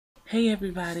Hey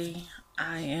everybody,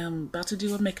 I am about to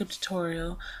do a makeup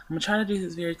tutorial. I'm gonna try to do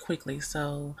this very quickly,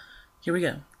 so here we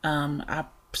go. I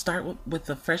start with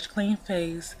a fresh clean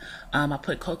face. I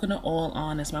put coconut oil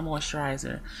on as my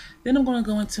moisturizer. Then I'm gonna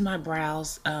go into my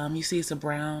brows. You see it's a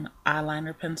brown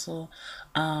eyeliner pencil,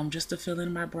 just to fill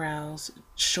in my brows,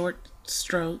 short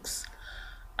strokes.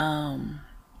 Then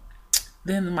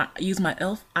use my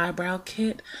e.l.f. eyebrow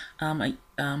kit,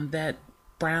 that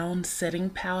brown setting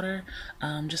powder,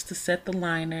 just to set the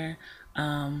liner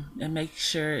and make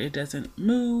sure it doesn't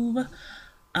move.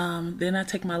 Then I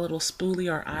take my little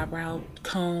spoolie or eyebrow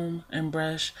comb and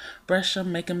brush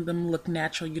them, making them look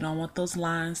natural. You don't want those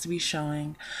lines to be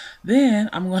showing. Then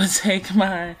I'm going to take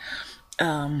my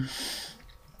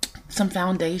some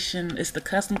foundation. It's the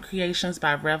Custom Creations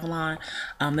by Revlon,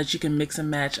 that you can mix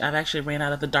and match. I've actually ran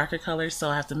out of the darker colors, so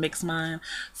I have to mix mine.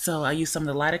 So I use some of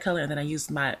the lighter color, and then I use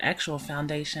my actual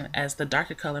foundation as the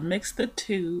darker color. Mix the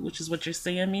two, which is what you're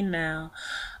seeing me now.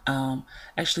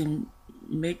 Actually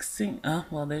mixing,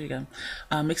 well, there you go.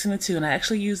 Mixing the two, and I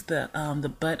actually use the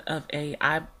butt of a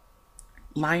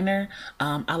eyeliner.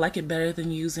 I like it better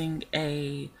than using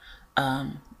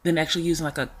than actually using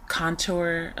like a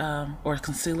contour or a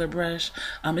concealer brush.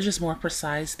 It's just more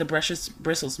precise. The brush's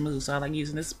bristles move, so I like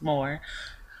using this more.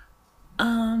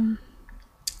 And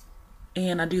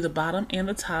I do the bottom and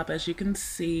the top, as you can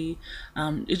see.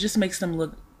 It just makes them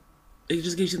look, it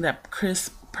just gives you that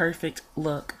crisp, perfect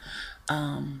look.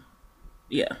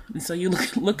 Yeah, and so you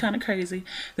look kind of crazy.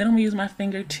 Then I'm gonna use my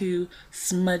finger to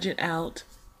smudge it out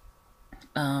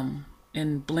and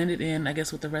blend it in, I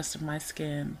guess, with the rest of my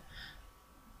skin.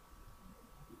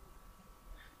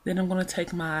 Then I'm going to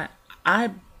take my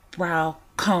eyebrow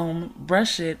comb,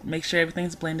 brush it, make sure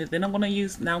everything's blended. Then I'm going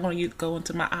to go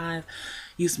into my eyes,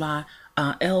 use my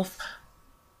e.l.f.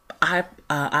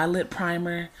 eyelid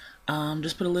primer,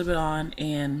 just put a little bit on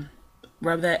and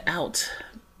rub that out,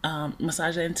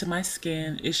 massage that into my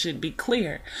skin. It should be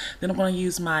clear. Then I'm going to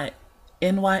use my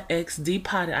NYX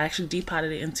depotted. I actually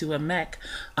depotted it into a MAC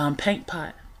paint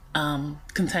pot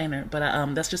container, but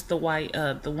that's just the white,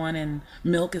 the one in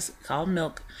milk, is called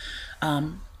milk.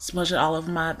 Smudge it all over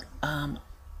my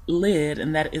lid,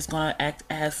 and that is going to act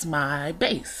as my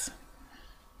base.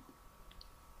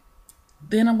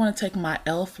 Then I'm going to take my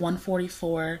e.l.f.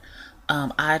 144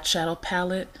 eyeshadow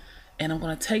palette, and I'm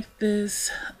going to take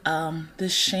this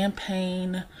this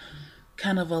champagne,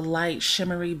 kind of a light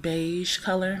shimmery beige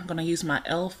color. I'm going to use my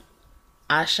e.l.f.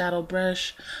 eyeshadow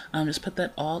brush, just put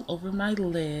that all over my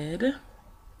lid.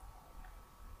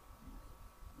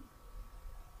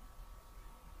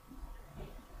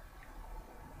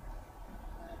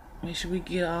 Make sure we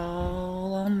get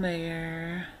all on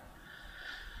there.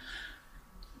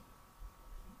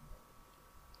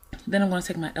 Then I'm going to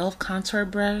take my e.l.f. contour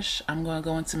brush. I'm going to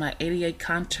go into my 88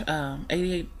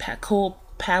 Cool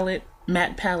palette,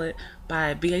 matte palette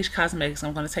by BH Cosmetics.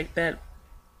 I'm going to take that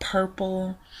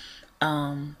purple,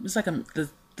 it's like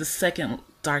the second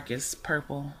darkest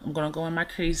purple. I'm gonna go in my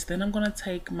crease. Then I'm gonna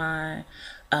take my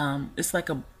it's like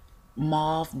a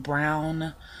mauve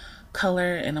brown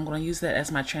color, and I'm gonna use that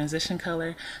as my transition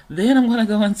color. Then I'm gonna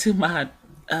go into my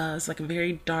it's like a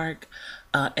very dark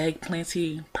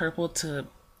eggplanty purple to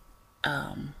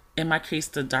in my crease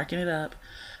to darken it up.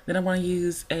 Then I'm gonna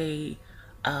use a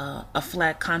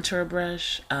flat contour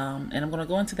brush, and I'm going to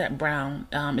go into that brown.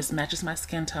 It matches my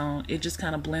skin tone. It just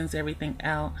kind of blends everything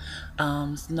out.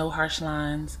 No harsh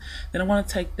lines. Then I want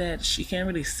to take that, you can't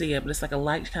really see it, but it's like a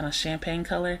light kind of champagne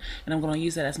color, and I'm going to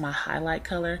use that as my highlight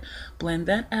color. Blend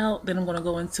that out. Then I'm going to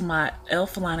go into my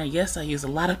e.l.f. liner. Yes, I use a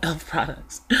lot of e.l.f.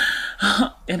 products.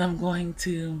 And I'm going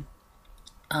to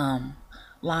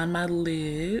line my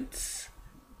lids.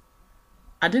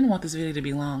 I didn't want this video to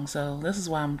be long, so this is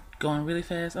why I'm going really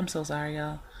fast. I'm so sorry,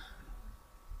 y'all.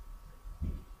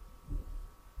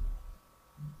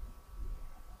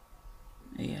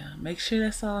 Yeah, make sure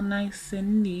that's all nice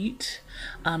and neat.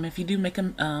 If you do make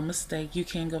a mistake, you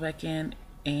can go back in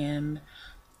and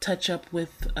touch up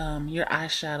with your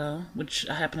eyeshadow, which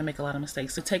I happen to make a lot of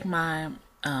mistakes. So take my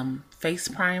face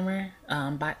primer,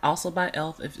 by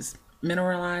e.l.f. If it's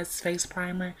mineralized face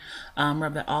primer,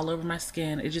 rub that all over my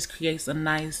skin. It just creates a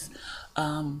nice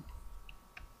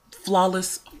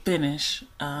flawless finish.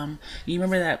 You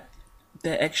remember that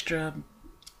extra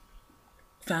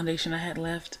foundation I had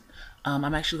left?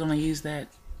 I'm actually going to use that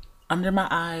under my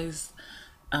eyes,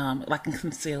 like a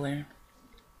concealer.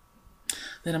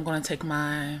 Then I'm going to take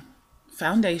my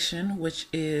foundation, which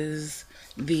is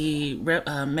the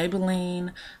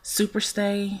Maybelline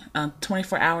Superstay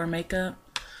 24-hour makeup.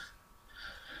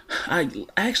 I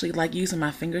actually like using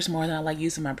my fingers more than I like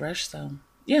using my brush, so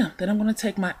yeah. Then I'm going to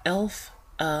take my e.l.f.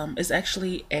 is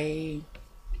actually a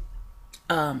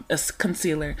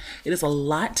concealer. It is a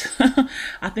lot.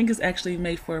 I think it's actually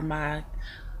made for my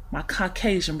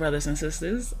Caucasian brothers and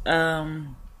sisters.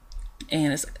 And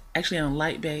it's actually in a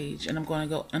light beige, and I'm going to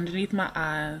go underneath my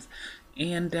eyes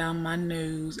and down my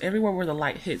nose, everywhere where the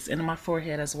light hits, and my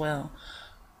forehead as well.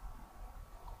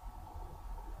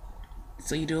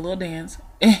 So you do a little dance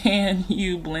and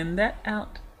you blend that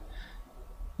out.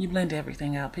 You blend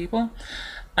everything out, people.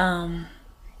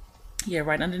 Yeah,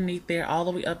 right underneath there, all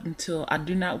the way up until I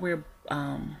do not wear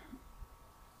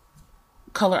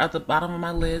color at the bottom of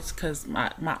my lids because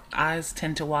my eyes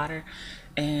tend to water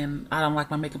and I don't like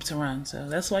my makeup to run. So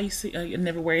that's why you see I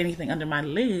never wear anything under my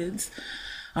lids,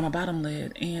 on my bottom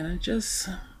lid, and just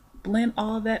blend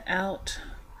all that out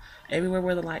everywhere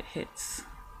where the light hits.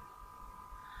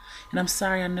 And I'm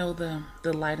sorry, I know the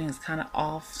lighting is kind of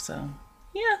off, so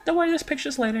yeah, don't worry, there's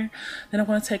pictures later. Then I'm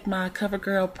going to take my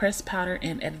CoverGirl pressed powder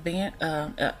in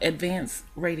Advanced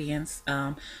Radiance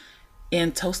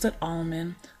in Toasted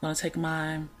Almond. I'm going to take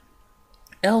my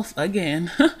e.l.f.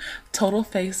 again Total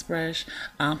Face Brush,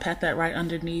 pat that right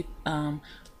underneath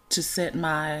to set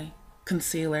my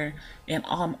concealer, and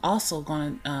I'm also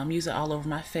going to use it all over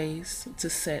my face to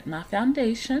set my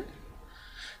foundation.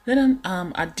 Then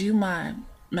I do my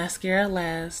mascara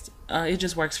last. It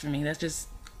just works for me. That's just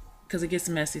because it gets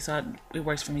messy, so it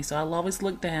works for me. So I'll always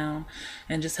look down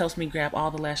and just helps me grab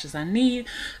all the lashes I need.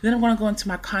 Then I'm going to go into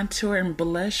my contour and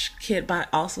blush kit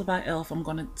also by e.l.f. I'm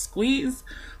going to squeeze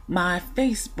my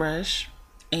face brush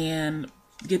and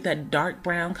get that dark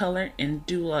brown color and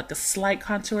do like a slight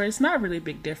contour. It's not really a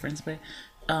big difference, but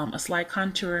a slight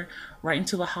contour right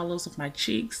into the hollows of my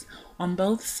cheeks on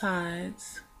both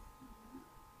sides.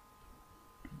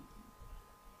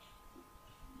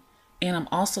 And I'm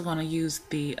also going to use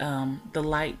the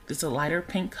light, it's a lighter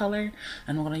pink color,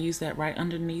 and I'm going to use that right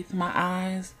underneath my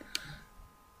eyes,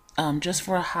 just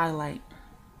for a highlight.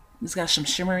 It's got some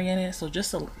shimmery in it, so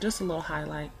just a little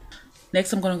highlight.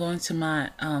 Next, I'm going to go into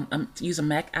my, use a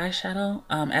MAC eyeshadow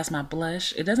as my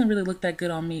blush. It doesn't really look that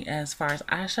good on me as far as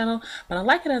eyeshadow, but I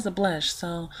like it as a blush,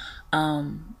 so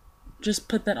just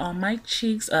put that on my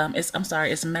cheeks.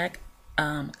 It's MAC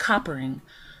Coppering.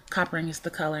 Coppering is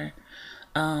the color.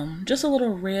 Just a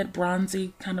little red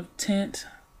bronzy kind of tint,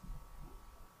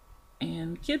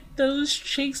 and get those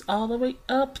cheeks all the way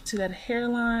up to that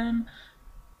hairline.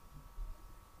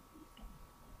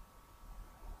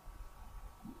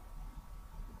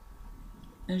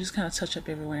 And just kind of touch up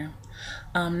everywhere.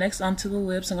 Next, onto the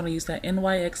lips, I'm going to use that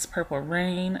NYX Purple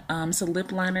Rain. It's a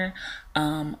lip liner.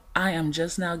 I am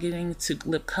just now getting to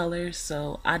lip color,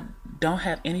 so I don't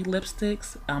have any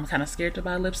lipsticks. I'm kind of scared to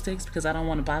buy lipsticks because I don't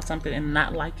want to buy something and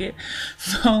not like it.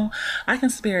 So I can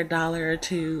spare $1 or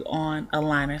 $2 on a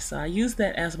liner. So I use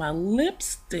that as my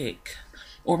lipstick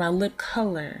or my lip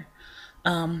color.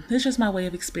 It's just my way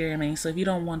of experimenting. So if you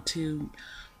don't want to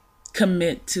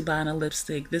commit to buying a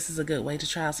lipstick, this is a good way to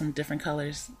try out some different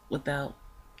colors without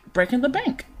breaking the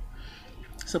bank.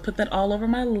 So put that all over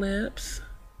my lips.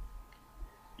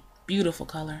 Beautiful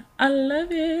color. I love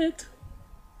it.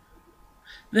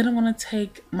 Then I'm going to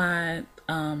take my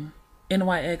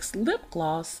NYX lip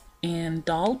gloss in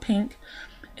Doll Pink.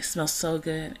 It smells so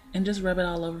good. And just rub it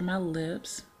all over my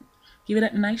lips. Give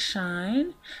it a nice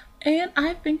shine. And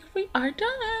I think we are done.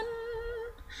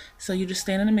 So you just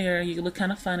stand in the mirror, you look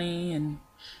kind of funny and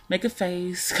make a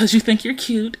face because you think you're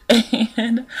cute.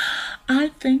 And I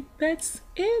think that's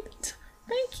it.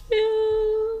 Thank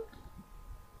you.